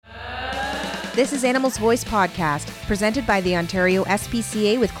This is Animals Voice Podcast, presented by the Ontario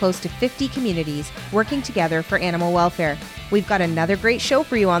SPCA with close to 50 communities working together for animal welfare. We've got another great show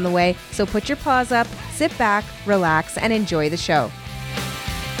for you on the way, so put your paws up, sit back, relax, and enjoy the show.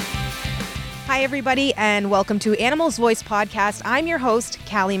 Hi, everybody, and welcome to Animals Voice Podcast. I'm your host,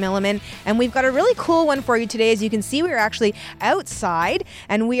 Callie Milliman, and we've got a really cool one for you today. As you can see, we are actually outside,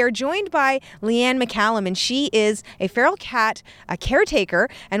 and we are joined by Leanne McCallum, and she is a feral cat caretaker,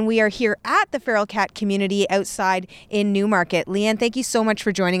 and we are here at the feral cat community outside in Newmarket. Leanne, thank you so much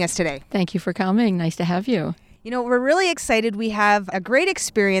for joining us today. Thank you for coming. Nice to have you. You know, we're really excited. We have a great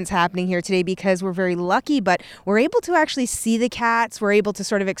experience happening here today because we're very lucky, but we're able to actually see the cats. We're able to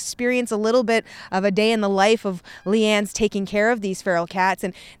sort of experience a little bit of a day in the life of Leanne's taking care of these feral cats.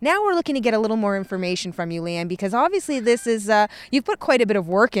 And now we're looking to get a little more information from you, Leanne, because obviously this is, you've put quite a bit of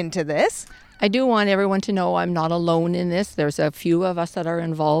work into this. I do want everyone to know I'm not alone in this. There's a few of us that are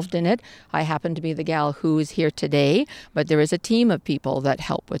involved in it. I happen to be the gal who is here today, but there is a team of people that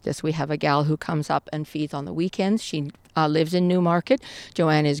help with this. We have a gal who comes up and feeds on the weekends. She lives in Newmarket.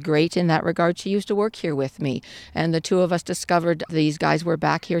 Joanne is great in that regard. She used to work here with me, and the two of us discovered these guys were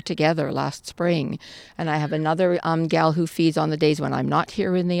back here together last spring. And I have another gal who feeds on the days when I'm not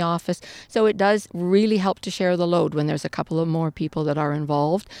here in the office. So it does really help to share the load when there's a couple of more people that are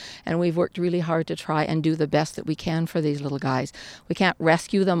involved. And we've worked really hard to try and do the best that we can for these little guys. We can't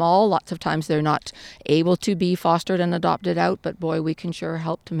rescue them all. Lots of times they're not able to be fostered and adopted out, but boy, we can sure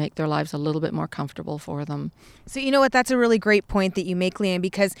help to make their lives a little bit more comfortable for them. So you know what, that's a really great point that you make, Leanne,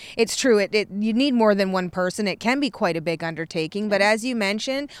 because it's true. You need more than one person. It can be quite a big undertaking, but as you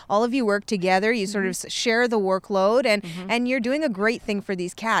mentioned, all of you work together. You sort of share the workload, and you're doing a great thing for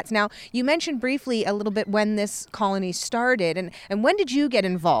these cats. Now, you mentioned briefly a little bit when this colony started, and when did you get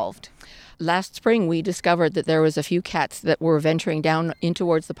involved? Last spring, we discovered that there was a few cats that were venturing down in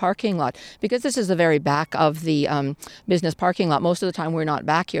towards the parking lot. Because this is the very back of the business parking lot, most of the time we're not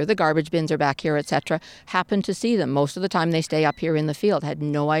back here. The garbage bins are back here, etc. Happened to see them. Most of the time they stay up here in the field. Had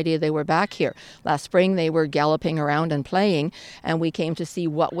no idea they were back here. Last spring, they were galloping around and playing, and we came to see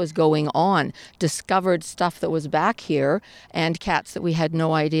what was going on. Discovered stuff that was back here and cats that we had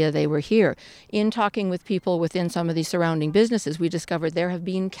no idea they were here. In talking with people within some of these surrounding businesses, we discovered there have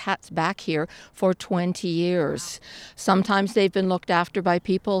been cats back here for 20 years. Sometimes they've been looked after by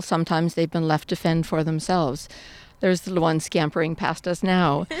people, sometimes they've been left to fend for themselves. There's the one scampering past us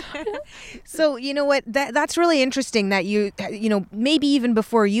now. So, you know what, that's really interesting that you know, maybe even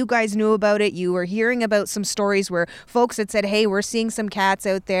before you guys knew about it, you were hearing about some stories where folks had said, hey, we're seeing some cats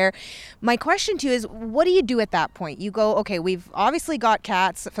out there. My question to you is, what do you do at that point? You go, okay, we've obviously got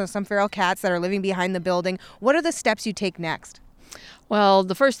cats, some feral cats that are living behind the building. What are the steps you take next? Well,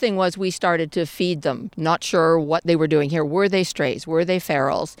 the first thing was we started to feed them. Not sure what they were doing here. Were they strays? Were they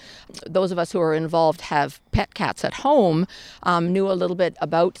ferals? Those of us who are involved have pet cats at home, knew a little bit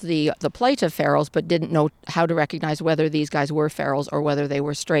about the plight of ferals, but didn't know how to recognize whether these guys were ferals or whether they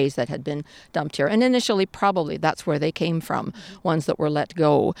were strays that had been dumped here. And initially, probably that's where they came from, ones that were let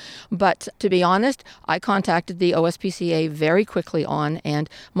go. But to be honest, I contacted the OSPCA very quickly on, and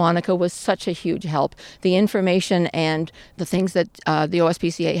Monica was such a huge help. The information and the things that the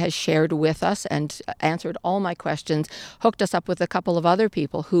OSPCA has shared with us and answered all my questions, hooked us up with a couple of other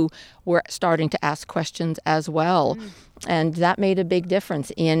people who were starting to ask questions as well. And that made a big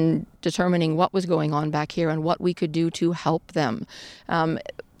difference in determining what was going on back here and what we could do to help them.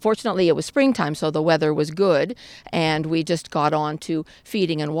 Fortunately, it was springtime, so the weather was good, and we just got on to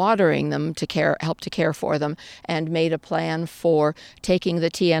feeding and watering them to help to care for them, and made a plan for taking the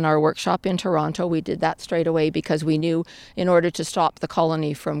TNR workshop in Toronto. We did that straight away because we knew in order to stop the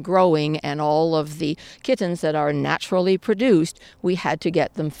colony from growing and all of the kittens that are naturally produced, we had to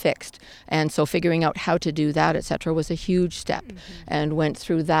get them fixed. And so figuring out how to do that, etc., was a huge step, and went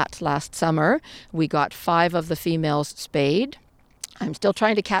through that last summer. We got 5 of the females spayed. I'm still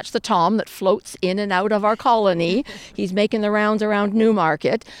trying to catch the Tom that floats in and out of our colony. He's making the rounds around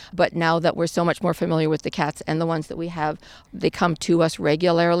Newmarket. But now that we're so much more familiar with the cats and the ones that we have, they come to us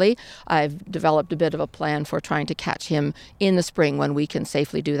regularly. I've developed a bit of a plan for trying to catch him in the spring when we can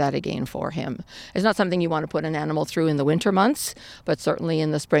safely do that again for him. It's not something you want to put an animal through in the winter months, but certainly in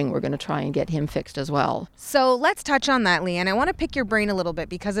the spring we're going to try and get him fixed as well. So let's touch on that, Leanne. I want to pick your brain a little bit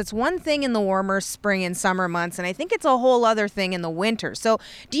because it's one thing in the warmer spring and summer months, and I think it's a whole other thing in the winter. So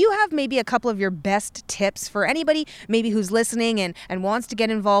do you have maybe a couple of your best tips for anybody maybe who's listening and wants to get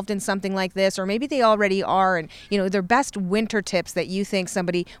involved in something like this, or maybe they already are, and their best winter tips that you think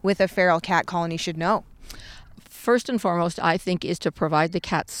somebody with a feral cat colony should know? first and foremost, I think, is to provide the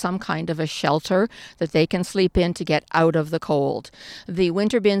cats some kind of a shelter that they can sleep in to get out of the cold. The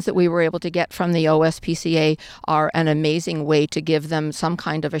winter bins that we were able to get from the OSPCA are an amazing way to give them some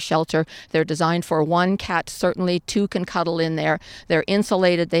kind of a shelter. They're designed for one cat, certainly two can cuddle in there. They're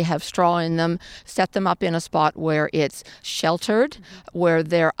insulated, they have straw in them. Set them up in a spot where it's sheltered, where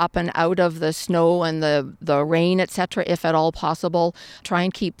they're up and out of the snow and the rain, etc., if at all possible. Try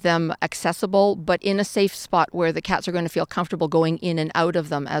and keep them accessible, but in a safe spot where the cats are going to feel comfortable going in and out of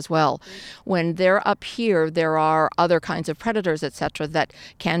them as well. When they're up here, there are other kinds of predators, etc., that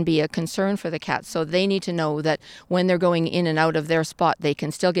can be a concern for the cats. So they need to know that when they're going in and out of their spot, they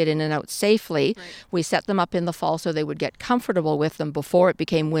can still get in and out safely. Right. We set them up in the fall so they would get comfortable with them before it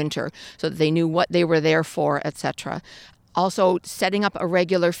became winter, so that they knew what they were there for, etc. Also, setting up a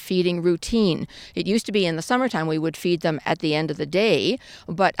regular feeding routine. It used to be in the summertime we would feed them at the end of the day,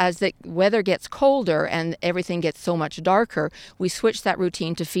 but as the weather gets colder and everything gets so much darker, we switch that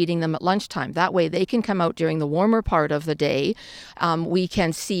routine to feeding them at lunchtime. That way they can come out during the warmer part of the day. We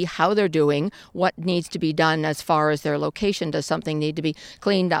can see how they're doing, what needs to be done as far as their location. Does something need to be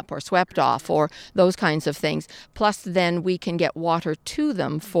cleaned up or swept off or those kinds of things. Plus, then we can get water to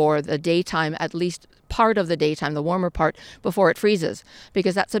them for the daytime, at least part of the daytime, the warmer part, before it freezes,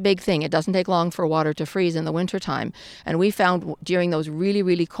 because that's a big thing. It doesn't take long for water to freeze in the wintertime. And we found during those really,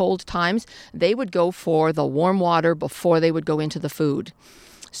 really cold times, they would go for the warm water before they would go into the food.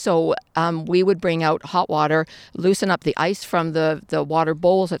 So we would bring out hot water, loosen up the ice from the water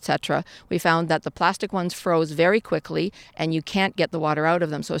bowls, etc. We found that the plastic ones froze very quickly and you can't get the water out of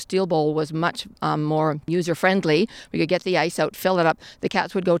them. So a steel bowl was much more user-friendly. We could get the ice out, fill it up. The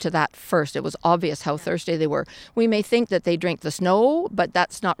cats would go to that first. It was obvious how thirsty they were. We may think that they drink the snow, but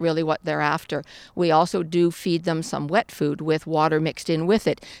that's not really what they're after. We also do feed them some wet food with water mixed in with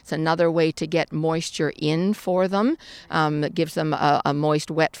it. It's another way to get moisture in for them. It gives them a moist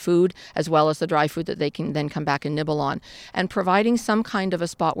wet food as well as the dry food that they can then come back and nibble on, and providing some kind of a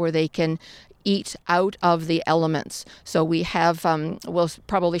spot where they can eat out of the elements. So we have, we'll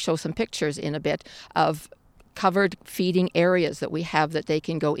probably show some pictures in a bit of covered feeding areas that we have that they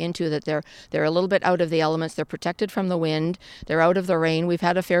can go into, that they're a little bit out of the elements. They're protected from the wind. They're out of the rain. We've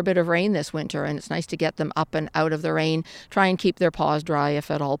had a fair bit of rain this winter, and it's nice to get them up and out of the rain, try and keep their paws dry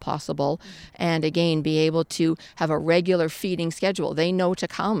if at all possible. And again, be able to have a regular feeding schedule. They know to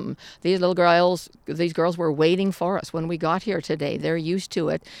come. These girls were waiting for us when we got here today. They're used to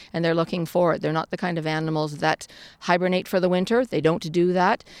it and they're looking for it. They're not the kind of animals that hibernate for the winter. They don't do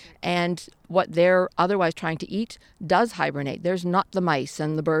that. And what they're otherwise trying to eat does hibernate. There's not the mice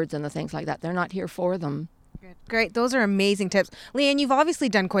and the birds and the things like that. They're not here for them. Great. Those are amazing tips. Leanne, you've obviously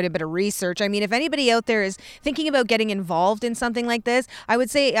done quite a bit of research. I mean, if anybody out there is thinking about getting involved in something like this, I would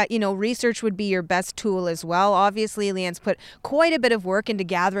say, research would be your best tool as well. Obviously, Leanne's put quite a bit of work into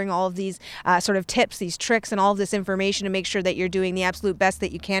gathering all of these sort of tips, these tricks, and all of this information to make sure that you're doing the absolute best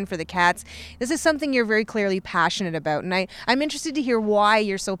that you can for the cats. This is something you're very clearly passionate about. And I'm interested to hear why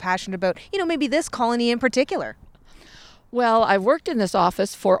you're so passionate about, maybe this colony in particular. Well, I've worked in this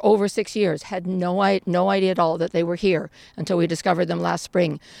office for over 6 years, had no idea at all that they were here until we discovered them last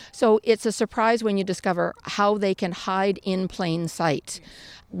spring. So it's a surprise when you discover how they can hide in plain sight.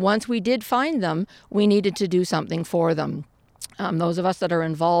 Once we did find them, we needed to do something for them. Those of us that are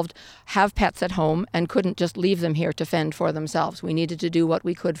involved have pets at home and couldn't just leave them here to fend for themselves. We needed to do what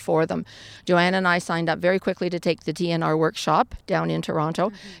we could for them. Joanne and I signed up very quickly to take the TNR workshop down in Toronto.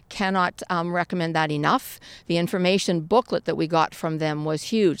 Mm-hmm. Cannot recommend that enough. The information booklet that we got from them was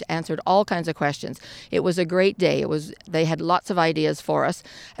huge, answered all kinds of questions. It was a great day. They had lots of ideas for us,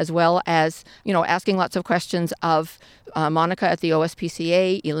 as well as, asking lots of questions of Monica at the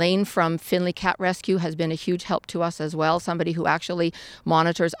OSPCA. Elaine from Finley Cat Rescue has been a huge help to us as well, somebody who actually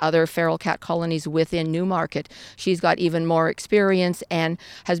monitors other feral cat colonies within Newmarket. She's got even more experience and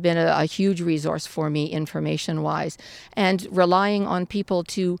has been a huge resource for me information-wise, and relying on people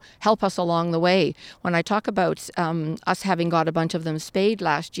to help us along the way. When I talk about us having got a bunch of them spayed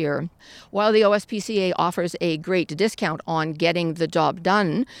last year, while the OSPCA offers a great discount on getting the job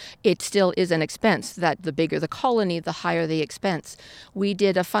done, it still is an expense. That the bigger the colony, the higher the expense. We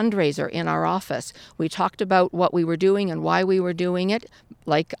did a fundraiser in our office. We talked about what we were doing and why we were doing it.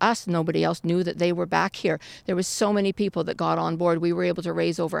 Like us, nobody else knew that they were back here. There was so many people that got on board. We were able to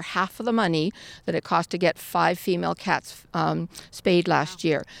raise over half of the money that it cost to get 5 female cats spayed last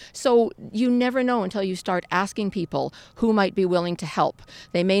year. So you never know until you start asking people who might be willing to help.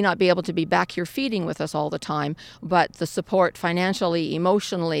 They may not be able to be back here feeding with us all the time, but the support financially,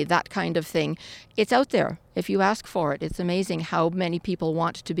 emotionally, that kind of thing, it's out there if you ask for it. It's amazing how many people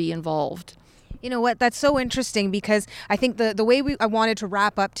want to be involved. You know what? That's so interesting because I think the way I wanted to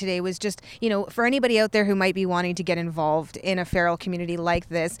wrap up today was just, for anybody out there who might be wanting to get involved in a feral community like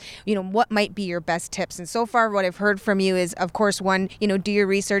this, what might be your best tips? And so far, what I've heard from you is, of course, one, do your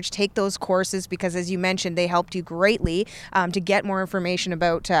research, take those courses because, as you mentioned, they helped you greatly to get more information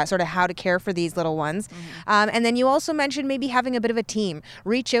about sort of how to care for these little ones. And then you also mentioned maybe having a bit of a team.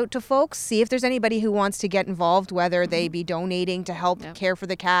 Reach out to folks, see if there's anybody who wants to get involved, whether they be donating to help care for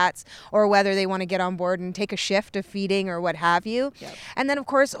the cats or whether they want to get on board and take a shift of feeding or what have you. And then, of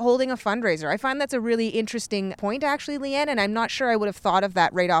course, holding a fundraiser. I find that's a really interesting point, actually, Leanne, and I'm not sure I would have thought of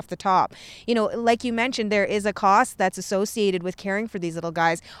that right off the top. Like you mentioned, there is a cost that's associated with caring for these little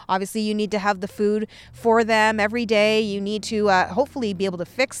guys. Obviously, you need to have the food for them every day. You need to hopefully be able to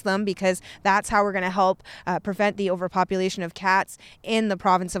fix them because that's how we're going to help prevent the overpopulation of cats in the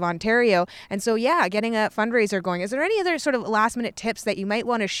province of Ontario. And so, getting a fundraiser going. Is there any other sort of last minute tips that you might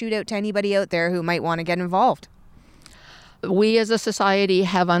want to shoot out to anybody out there who might want to get involved? We as a society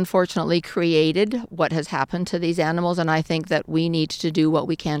have unfortunately created what has happened to these animals, and I think that we need to do what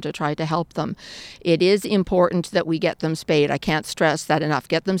we can to try to help them. It is important that we get them spayed. I can't stress that enough.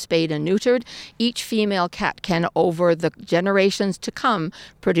 Get them spayed and neutered. Each female cat can, over the generations to come,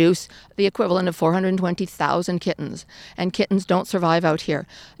 produce the equivalent of 420,000 kittens, and kittens don't survive out here.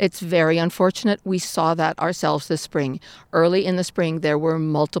 It's very unfortunate. We saw that ourselves this spring. Early in the spring, there were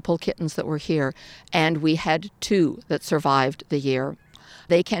multiple kittens that were here, and we had 2 that survived the year.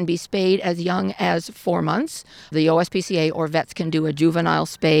 They can be spayed as young as 4 months. The OSPCA or vets can do a juvenile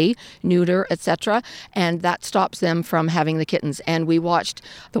spay, neuter, etc., and that stops them from having the kittens. And we watched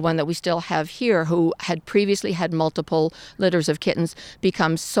the one that we still have here, who had previously had multiple litters of kittens,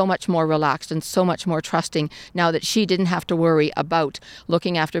 become so much more relaxed and so much more trusting now that she didn't have to worry about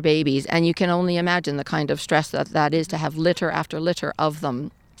looking after babies. And you can only imagine the kind of stress that is to have litter after litter of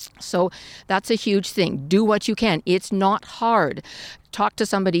them. So that's a huge thing. Do what you can. It's not hard. Talk to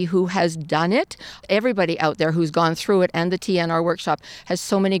somebody who has done it. Everybody out there who's gone through it, and the TNR workshop has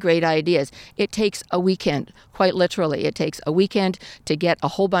so many great ideas. It takes a weekend, quite literally. It takes a weekend to get a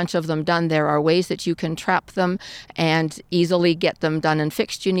whole bunch of them done. There are ways that you can trap them and easily get them done and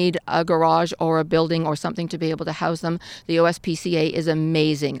fixed. You need a garage or a building or something to be able to house them. The OSPCA is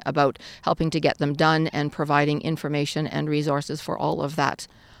amazing about helping to get them done and providing information and resources for all of that.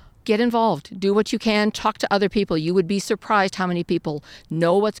 Get involved. Do what you can. Talk to other people. You would be surprised how many people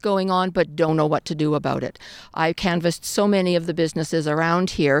know what's going on but don't know what to do about it. I canvassed so many of the businesses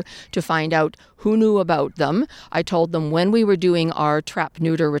around here to find out who knew about them. I told them when we were doing our trap,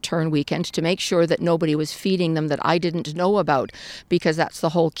 neuter, return weekend to make sure that nobody was feeding them that I didn't know about, because that's the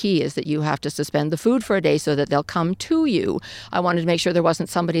whole key, is that you have to suspend the food for a day so that they'll come to you. I wanted to make sure there wasn't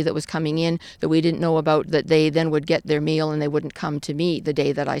somebody that was coming in that we didn't know about, that they then would get their meal and they wouldn't come to me the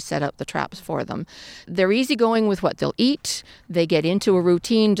day that I set up the traps for them. They're easygoing with what they'll eat. They get into a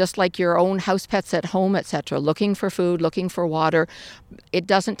routine just like your own house pets at home, etc., looking for food, looking for water. It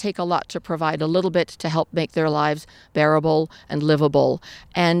doesn't take a lot to provide a little bit to help make their lives bearable and livable.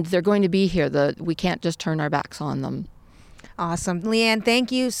 And they're going to be here. We can't just turn our backs on them. Awesome. Leanne,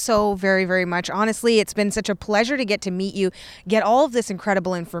 thank you so very, very much. Honestly, it's been such a pleasure to get to meet you, get all of this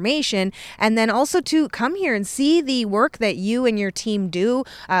incredible information, and then also to come here and see the work that you and your team do.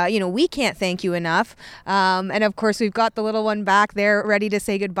 We can't thank you enough. And of course, we've got the little one back there ready to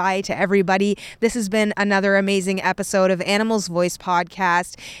say goodbye to everybody. This has been another amazing episode of Animals Voice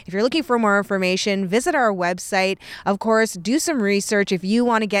Podcast. If you're looking for more information, visit our website. Of course, do some research if you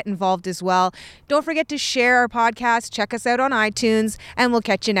want to get involved as well. Don't forget to share our podcast. Check us out on iTunes, and we'll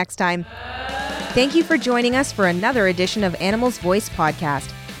catch you next time. Thank you for joining us for another edition of Animals Voice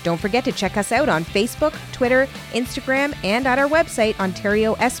Podcast. Don't forget to check us out on Facebook, Twitter, Instagram, and at our website,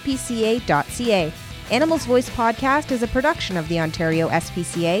 ontariospca.ca. Animals Voice Podcast is a production of the Ontario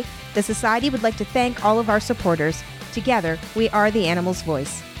SPCA. The Society would like to thank all of our supporters. Together, we are the Animals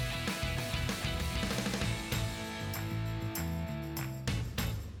Voice.